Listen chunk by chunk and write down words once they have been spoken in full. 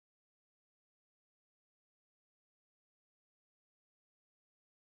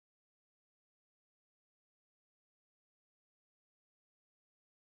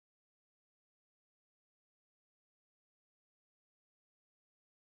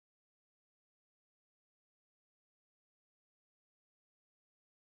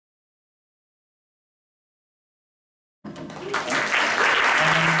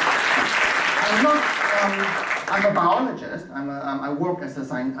biologist. I work as a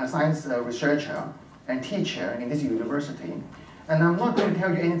science researcher and teacher in this university. And I'm not going to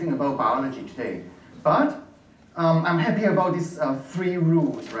tell you anything about biology today. But I'm happy about these 3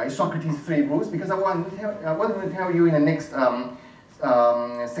 rules, right? Socrates' 3 rules, because I want to tell you in the next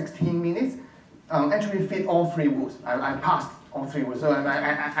 16 minutes, actually fit all 3 rules. I passed all 3 rules, so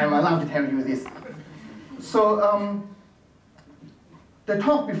I'm allowed to tell you this. So the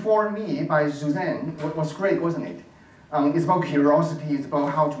talk before me by Suzanne was great, wasn't it? It's about curiosity, it's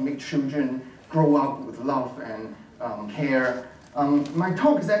about how to make children grow up with love and care. My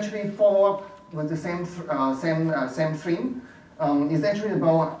talk is actually follow-up with the same theme. It's actually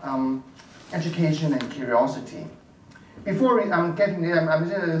about education and curiosity. Before I'm getting there, I'm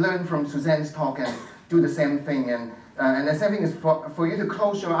going to learn from Suzanne's talk and do the same thing. And the same thing is for you to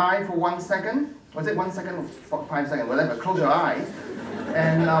close your eye for 1 second. Was it 1 second or 5 seconds? Whatever. Close your eyes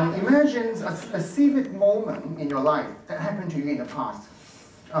and imagine a specific moment in your life that happened to you in the past.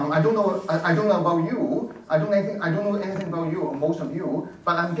 I don't know about you. I don't know anything about you or most of you,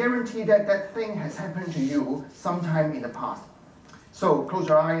 but I'm guaranteed that that thing has happened to you sometime in the past. So close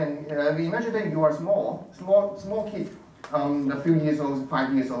your eye and imagine that you are small kid, a few years old,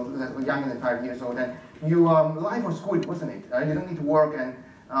 5 years old, younger than 5 years old, and your life was good, wasn't it? You don't need to work, and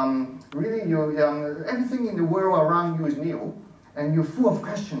really, everything in the world around you is new, and you're full of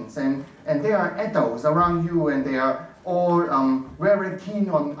questions, and there are adults around you, and they are all very keen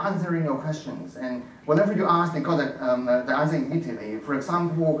on answering your questions. And whatever you ask, they got the answer immediately. For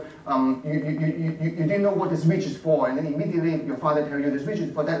example, you didn't know what the switch is for, and then immediately your father tells you the switch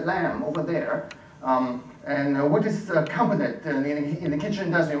is for that lamp over there. And what is a cabinet in the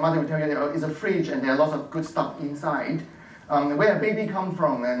kitchen does, your mother will tell you there is a fridge and there are lots of good stuff inside. Where a baby come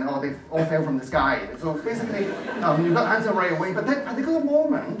from, and they all fell from the sky. So basically, you got answer right away. But that particular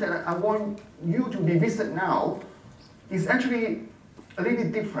moment that I want you to revisit now is actually a little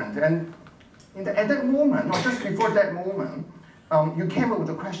bit different. And at that moment, or just before that moment, you came up with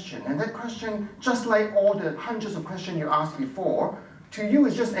a question. And that question, just like all the hundreds of questions you asked before, to you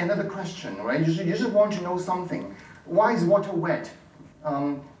is just another question, right? You just want to know something. Why is water wet?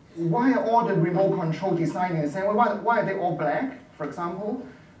 Why are all the remote control designed in the same way? Why are they all black, for example?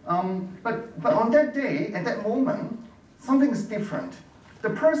 But on that day, at that moment, something is different. The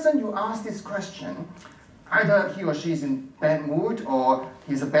person you ask this question, either he or she is in bad mood, or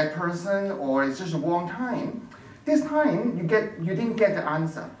he's a bad person, or it's just a wrong time. This time, you didn't get the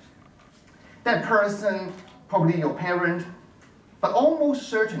answer. That person, probably your parent, but almost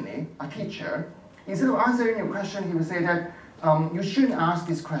certainly a teacher, instead of answering your question, he will say that you shouldn't ask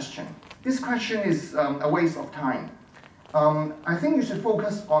this question. This question is a waste of time. I think you should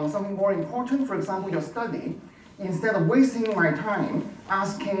focus on something more important, for example, your study, instead of wasting my time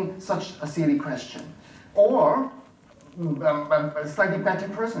asking such a silly question. Or a slightly better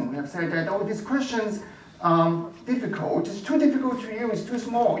person would have said that, oh, these questions difficult, it's too difficult to you, it's too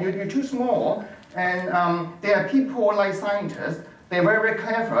small, you're too small, and there are people like scientists, they're very, very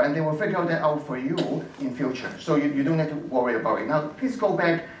clever, and they will figure that out for you in future. So you don't have to worry about it. Now, please go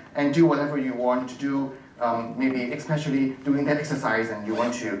back and do whatever you want to do, maybe especially doing that exercise, and you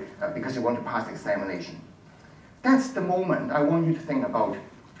want to, because you want to pass the examination. That's the moment I want you to think about.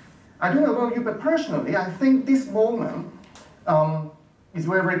 I don't know about you, but personally, I think this moment is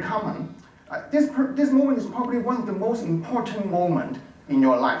very, very common. This moment is probably one of the most important moments in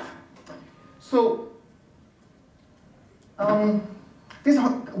your life. So,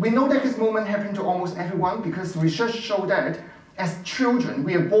 we know that this moment happened to almost everyone because research showed that as children,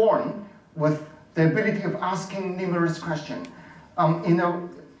 we are born with the ability of asking numerous questions. In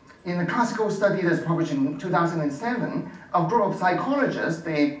a classical study that's published in 2007, a group of psychologists,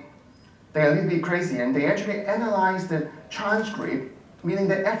 they're a little bit crazy, and they actually analyzed the transcript, meaning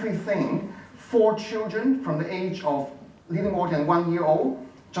that everything for children from the age of little more than 1 year old,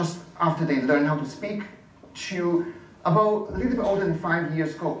 just after they learn how to speak, to about a little bit older than 5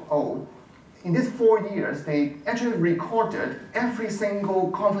 years old. In these 4 years, they actually recorded every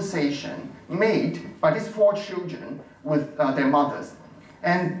single conversation made by these 4 children with their mothers.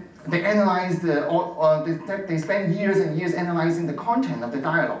 And they analyzed, they spent years and years analyzing the content of the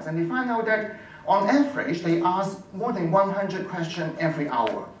dialogues, and they find out that on average, they asked more than 100 questions every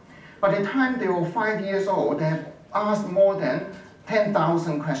hour. By the time they were 5 years old, they have asked more than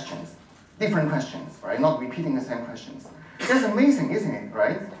 10,000 questions. Different questions, right? Not repeating the same questions. That's amazing, isn't it,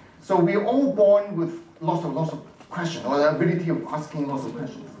 right? So we're all born with lots of questions, or the ability of asking lots of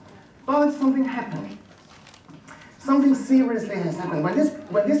questions. But something happened. Something seriously has happened.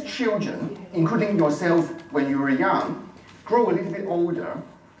 When these children, including yourself when you were young, grow a little bit older,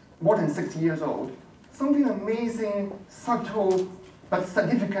 more than 6 years old, something amazing, subtle, but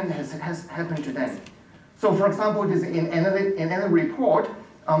significant has happened to them. So for example, in another report,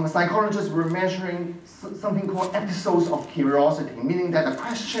 psychologists were measuring something called episodes of curiosity, meaning that a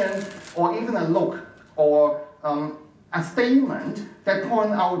question or even a look or a statement that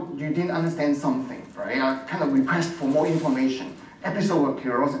point out you didn't understand something, right? A kind of request for more information, episode of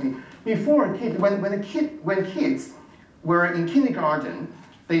curiosity. Before a kid, when kids were in kindergarten,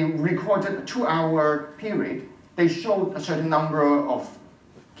 they recorded a 2-hour period. They showed a certain number of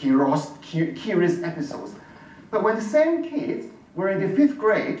curious episodes. But when the same kids were in the 5th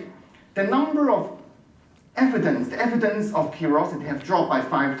grade, the number of the evidence of curiosity have dropped by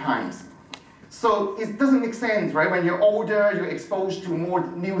 5 times. So it doesn't make sense, right? When you're older, you're exposed to more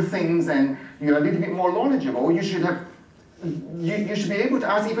new things and you're a little bit more knowledgeable, you should be able to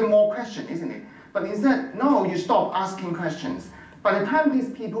ask even more questions, isn't it? But instead, no, you stop asking questions. By the time these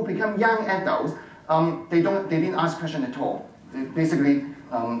people become young adults, they didn't ask questions at all. Basically,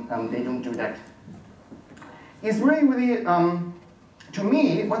 they don't do that. It's really, to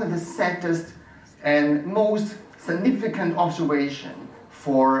me, one of the saddest and most significant observation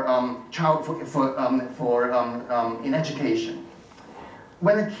for in education.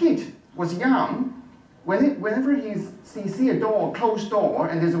 When a kid was young, whenever he sees a door, a closed door,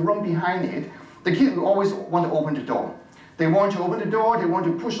 and there's a room behind it, the kid will always want to open the door. They want to open the door, they want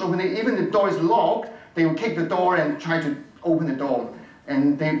to push open it. Even if the door is locked, they will kick the door and try to open the door.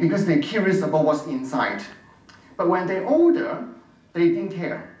 And because they're curious about what's inside. But when they're older, they didn't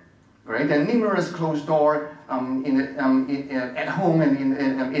care. Right? There are numerous closed doors at home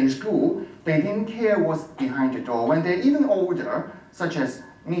and in school. They didn't care what's behind the door. When they're even older, such as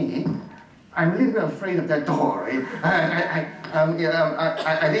me, I'm a little bit afraid of that door. Right?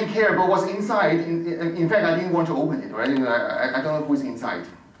 I didn't care about what's inside. In fact, I didn't want to open it. Right? I don't know who's inside.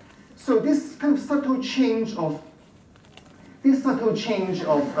 So this kind of subtle change of things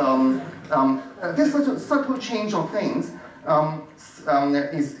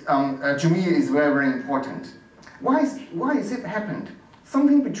to me is very, very important. Why is it happened?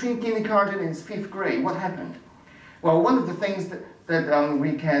 Something between kindergarten and 5th grade. What happened? Well, one of the things that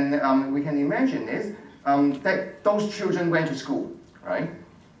we can imagine is that those children went to school, right?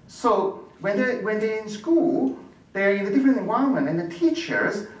 So when they're in school, they're in a different environment, and the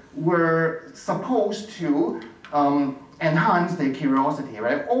teachers were supposed to enhance their curiosity,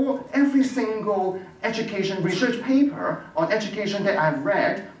 right? Every single education research paper on education that I've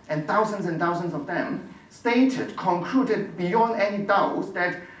read, and thousands of them, concluded beyond any doubts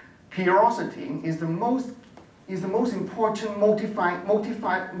that curiosity is the most important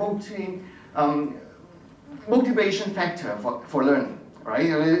motivation factor for learning,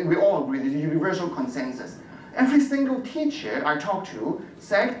 right? We all agree, there's a universal consensus. Every single teacher I talked to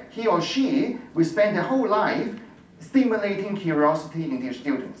said he or she will spend their whole life stimulating curiosity in their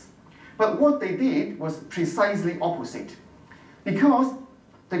students. But what they did was precisely opposite. Because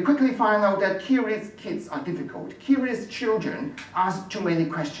they quickly find out that curious kids are difficult. Curious children ask too many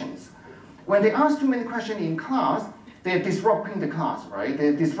questions. When they ask too many questions in class, they're disrupting the class, right?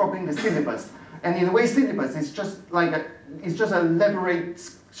 They're disrupting the syllabus. And in a way, syllabus is just like a elaborate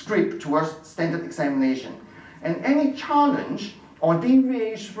script towards standard examination. And any challenge or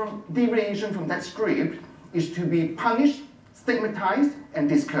deviation from that script is to be punished, stigmatized, and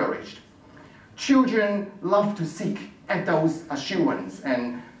discouraged. Children love to seek adults' assurance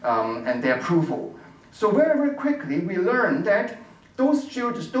and their approval. So very, very quickly, we learn that those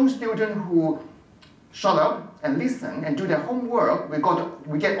students who shut up and listen and do their homework,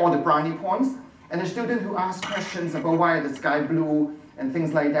 we get all the brownie points. And the student who asks questions about why is the sky blue and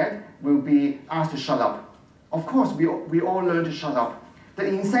things like that will be asked to shut up. Of course, we all learn to shut up. The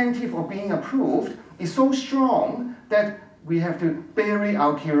incentive of being approved is so strong that we have to bury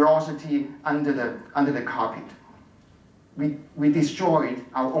our curiosity under the carpet. We destroyed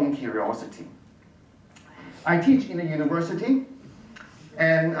our own curiosity. I teach in a university,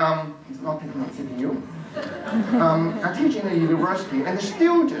 and it's not taking on CityU. I teach in a university, and the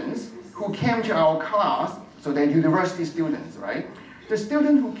students who came to our class, so they're university students, right? The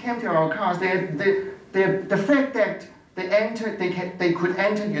students who came to our class, the fact that they could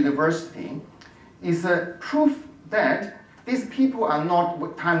enter university is a proof that these people are not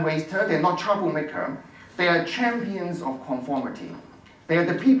time wasters, they're not troublemakers, they are champions of conformity. They are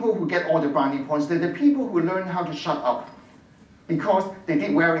the people who get all the brownie points, they're the people who learn how to shut up because they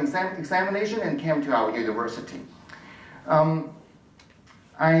did well in examination and came to our university. One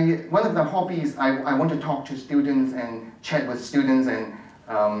of the hobbies, I want to talk to students and chat with students, and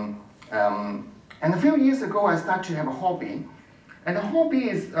a few years ago I started to have a hobby. And the hobby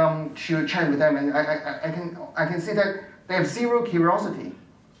is to chat with them, and I can see that they have zero curiosity.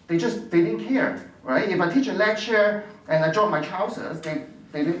 They didn't care, right? If I teach a lecture and I drop my trousers, they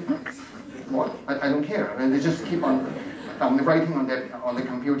didn't, what? I don't care. And they just keep on writing on the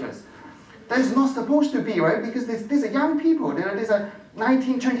computers. That's not supposed to be, right? Because these are young people. These are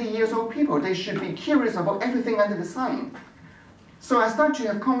 19, 20 years old people. They should be curious about everything under the sun. So I start to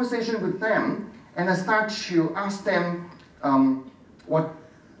have conversation with them, and I start to ask them what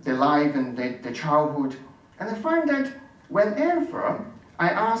their life and their childhood. And I find that whenever I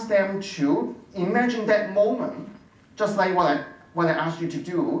ask them to imagine that moment, just like what I asked you to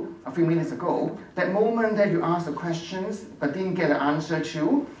do a few minutes ago, that moment that you ask the questions but didn't get an answer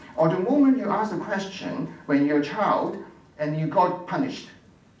to, or the moment you ask a question when you're a child and you got punished.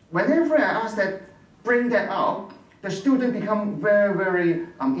 Whenever I ask that, bring that up, the student become very, very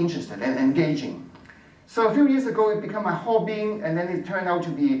interested and engaging. So a few years ago, it became my hobby, and then it turned out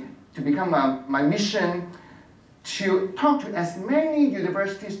to become my mission to talk to as many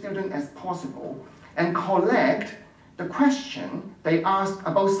university students as possible and collect the question they asked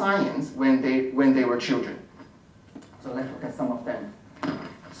about science when they were children. So let's look at some of them.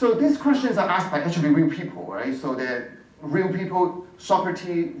 So these questions are asked by actually real people, right? So they're real people,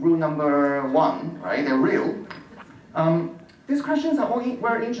 Socrates, rule number 1, right? They're real. These questions are all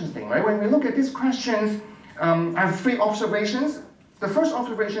very interesting, right? When we look at these questions, I have 3 observations. The first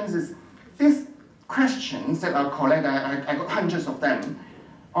observation is these questions that are collected, I got hundreds of them,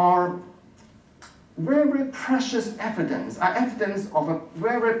 are very, very precious evidence, are evidence of a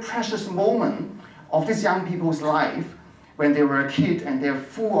very, very precious moment of these young people's life when they were a kid and they're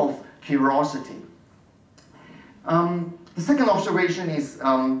full of curiosity. The second observation is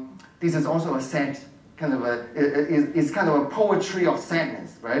this is also a sad kind of it's kind of a poetry of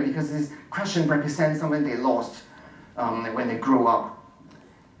sadness, right? Because this question represents something they lost when they grew up.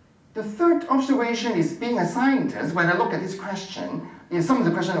 The third observation is being a scientist, when I look at this question, some of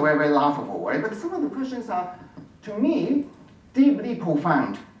the questions are very, very laughable, right? But some of the questions are, to me, deeply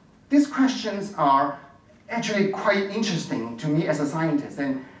profound. These questions are actually quite interesting to me as a scientist,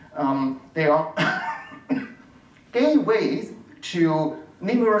 and they are gateways to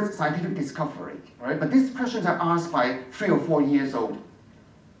numerous scientific discovery, right? But these questions are asked by 3 or 4 years old.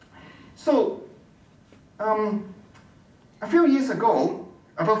 So, a few years ago,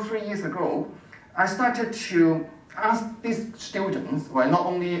 about 3 years ago, I started to ask these students, well, not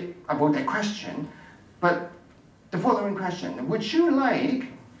only about their question, but the following question: would you like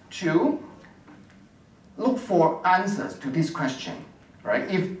to look for answers to this question, right?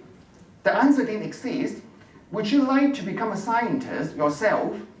 If the answer didn't exist, would you like to become a scientist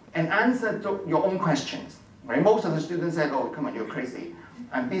yourself and answer your own questions, right? Most of the students said, oh, come on, you're crazy.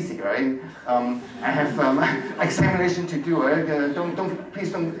 I'm busy, right? I have examination to do.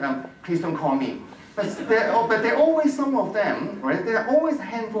 Please don't call me. But there are always some of them, right? There are always a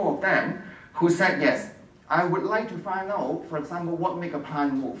handful of them who said, yes, I would like to find out, for example, what makes a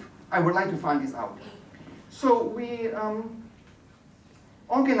plant move. I would like to find this out. So we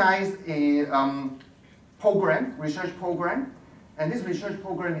organized a research program, and this research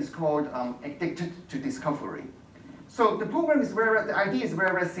program is called Addicted to Discovery. So the program is the idea is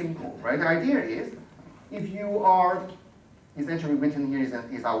very, very simple, right? The idea is, if you are, it's actually written here,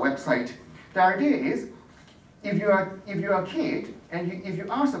 is our website. The idea is, if you are a kid, and if you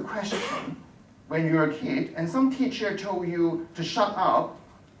ask a question when you're a kid, and some teacher told you to shut up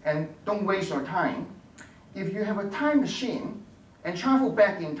and don't waste your time, if you have a time machine and travel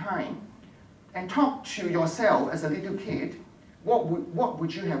back in time and talk to yourself as a little kid, what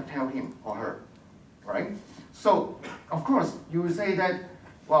would you have told him or her, right? So, of course, you would say that,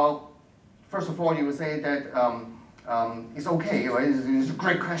 well, first of all, you would say that it's okay, right? It's a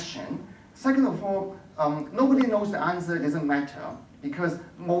great question. Second of all, nobody knows the answer, it doesn't matter, because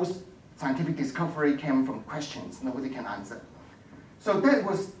most scientific discovery came from questions nobody can answer. So that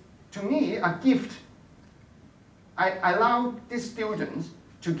was, to me, a gift. I allowed these students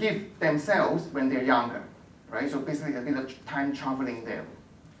to give themselves when they're younger, right? So basically a bit of time traveling there.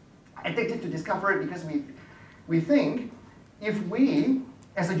 Addicted to discovery because we think if we,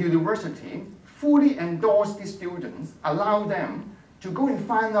 as a university, fully endorse these students, allow them to go and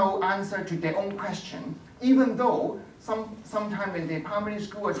find out answer to their own question, even though sometime in their primary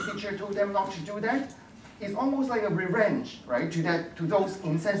school a teacher told them not to do that, it's almost like a revenge, right, to those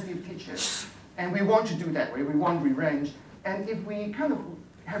insensitive teachers. And we want to do that, right? We want revenge. And if we kind of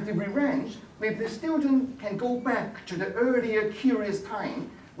have the revenge, maybe the student can go back to the earlier curious time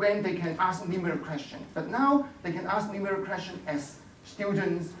when they can ask numerous questions. But now they can ask numerous questions as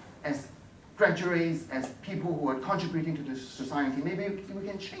students, as graduates, as people who are contributing to the society. Maybe we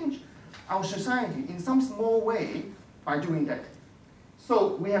can change our society in some small way by doing that.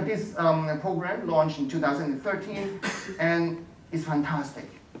 So we have this program launched in 2013, and it's fantastic.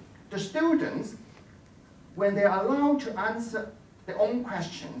 The students, when they're allowed to answer their own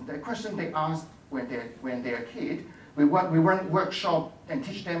questions, the question they asked when they're a kid, we run workshop and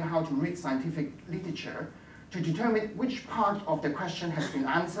teach them how to read scientific literature to determine which part of the question has been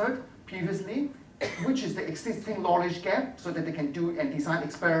answered previously, which is the existing knowledge gap, so that they can do and design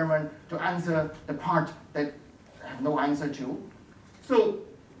experiment to answer the part that have no answer to. So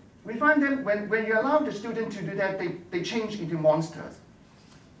we find them, when you allow the student to do that, they change into monsters.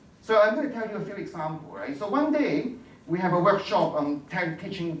 So I'm going to tell you a few examples, right? So one day, we have a workshop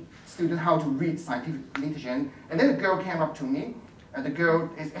teaching students how to read scientific literature, and then a girl came up to me, and the girl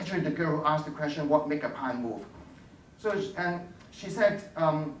is actually the girl who asked the question, what make a plant move? So, and she said,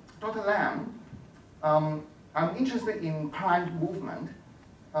 Dr. Lam, I'm interested in plant movement.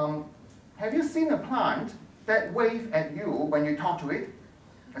 Have you seen a plant that wave at you when you talk to it?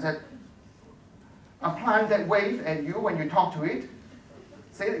 I said, a plant that wave at you when you talk to it?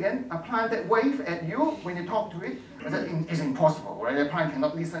 Say it again, a plant that wave at you when you talk to it? I said, it's impossible, right? A plant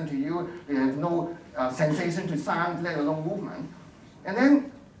cannot listen to you, they have no sensation to sound, let alone movement. And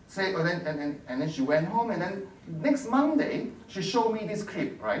then, and then she went home, and then next Monday, she showed me this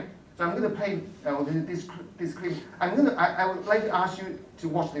clip, right? So I'm going to play this clip. I would like to ask you to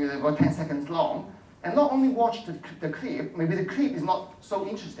watch it about 10 seconds long, and not only watch the clip, maybe the clip is not so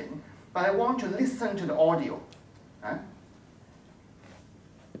interesting, but I want to listen to the audio. Huh?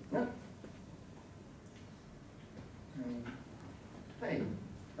 Yeah. Play.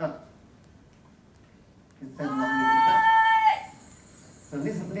 Is that not music? So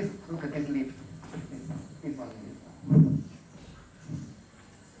listen, look at this leaf. This one.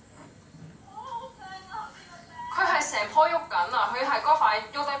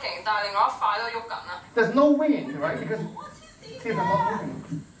 There's no wind, right? Because these are not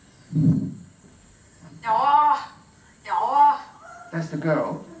moving. That's the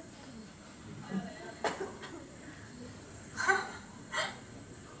girl.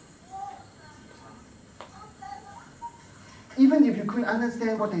 Even if you couldn't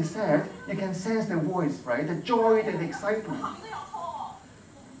understand what they said, you can sense their voice, right? The joy and the excitement.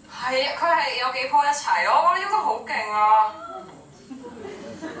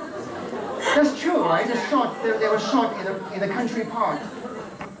 That's true, right? They were shot in a country park.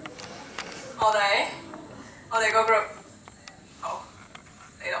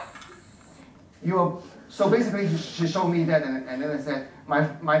 So basically, she showed me that, and then I said,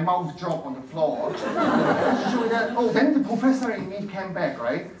 my mouth dropped on the floor. She showed me that, oh, then the professor in me came back,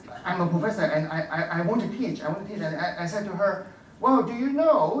 right? I'm a professor, and I want to teach. And I said to her, well, do you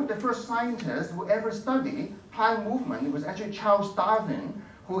know the first scientist who ever studied plant movement was actually Charles Darwin,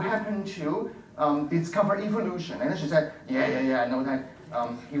 who happened to discover evolution? And then she said, yeah, I know that.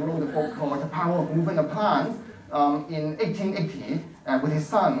 He wrote a book called The Power of Movement of Plants in 1880 with his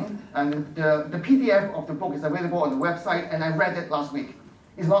son. And the PDF of the book is available on the website, and I read it last week.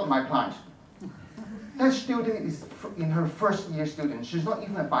 It's not my plant. That student is in her first year student. She's not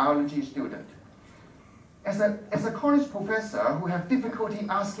even a biology student. As a college professor who have difficulty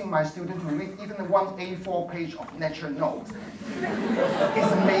asking my student to read even one A4 page of lecture notes,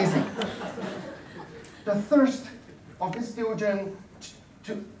 it's amazing. The thirst of this student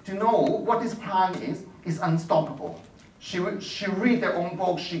to know what this plant is unstoppable. She read their own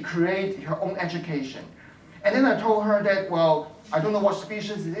book, she create her own education. And then I told her that, well, I don't know what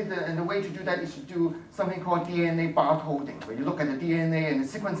species it is, and the way to do that is to do something called DNA barcoding, where you look at the DNA and the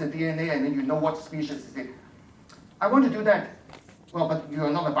sequence of DNA, and then you know what species is it. I want to do that. Well, but you are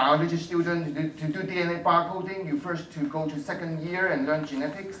not a biology student. To do DNA barcoding, you first to go to second year and learn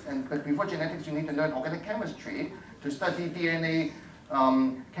genetics, but before genetics, you need to learn organic chemistry to study DNA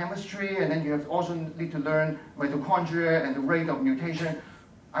chemistry, and then you also need to learn mitochondria and the rate of mutation.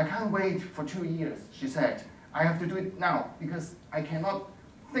 I can't wait for 2 years, she said. I have to do it now because I cannot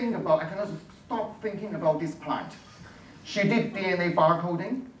stop thinking about this plant. She did DNA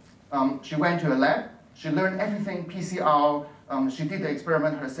barcoding. She went to a lab. She learned everything PCR. She did the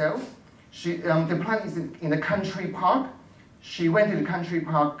experiment herself. The plant is in a country park. She went to the country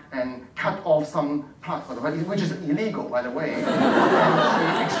park and cut off some plant, which is illegal, by the way.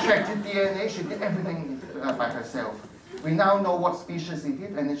 And she extracted DNA. She did everything by herself. We now know what species it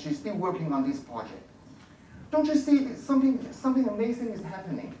is, and she's still working on this project. Don't you see something amazing is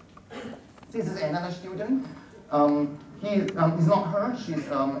happening? This is another student. It's not her.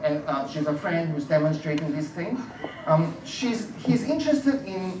 She's a friend who's demonstrating this thing. He's interested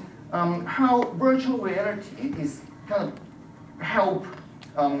in how virtual reality is kind of help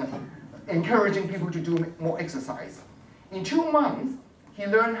encouraging people to do more exercise. In 2 months, he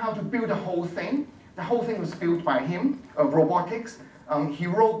learned how to build the whole thing. The whole thing was built by him, robotics. He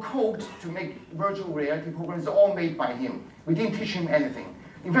wrote code to make virtual reality programs, all made by him. We didn't teach him anything.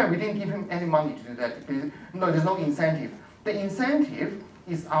 In fact, we didn't give him any money to do that. No, there's no incentive. The incentive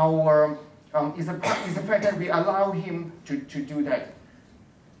is is the fact that we allow him to do that.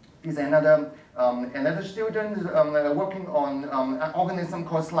 Is another student working on an organism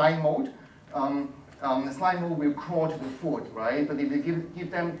called slime mold. The slime mold will crawl to the food, right? But if you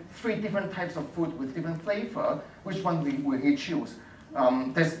give them 3 different types of food with different flavor, which one will he choose?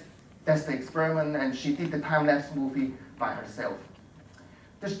 That's the experiment, and she did the time-lapse movie by herself.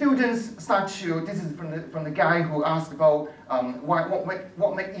 The students start to, this is from the guy who asked about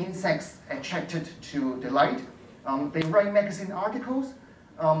what makes insects attracted to the light. They write magazine articles.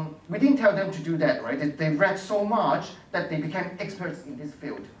 We didn't tell them to do that, right? They read so much that they became experts in this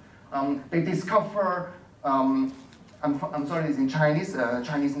field. They discover, I'm sorry, it's in Chinese,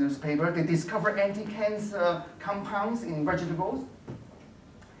 Chinese newspaper. They discover anti-cancer compounds in vegetables.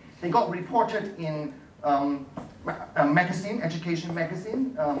 They got reported in a magazine, education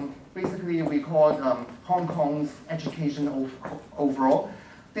magazine. Basically, we call Hong Kong's education overall.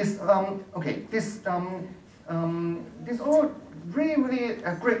 This all really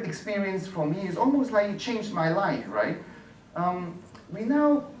a great experience for me. It's almost like it changed my life, right? I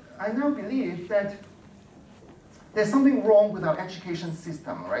now believe that there's something wrong with our education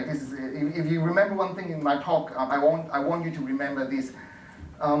system, right? This is, if you remember one thing in my talk, I want you to remember this.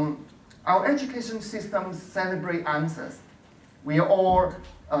 Our education systems celebrate answers. We have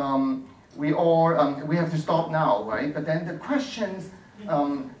to stop now, right? But then the questions,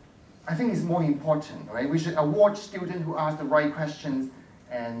 I think is more important, right? We should award students who ask the right questions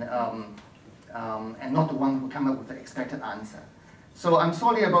and not the one who come up with the expected answer. So I'm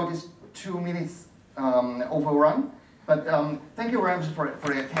sorry about this 2 minutes overrun, but thank you very much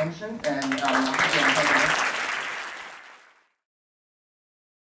for your attention, and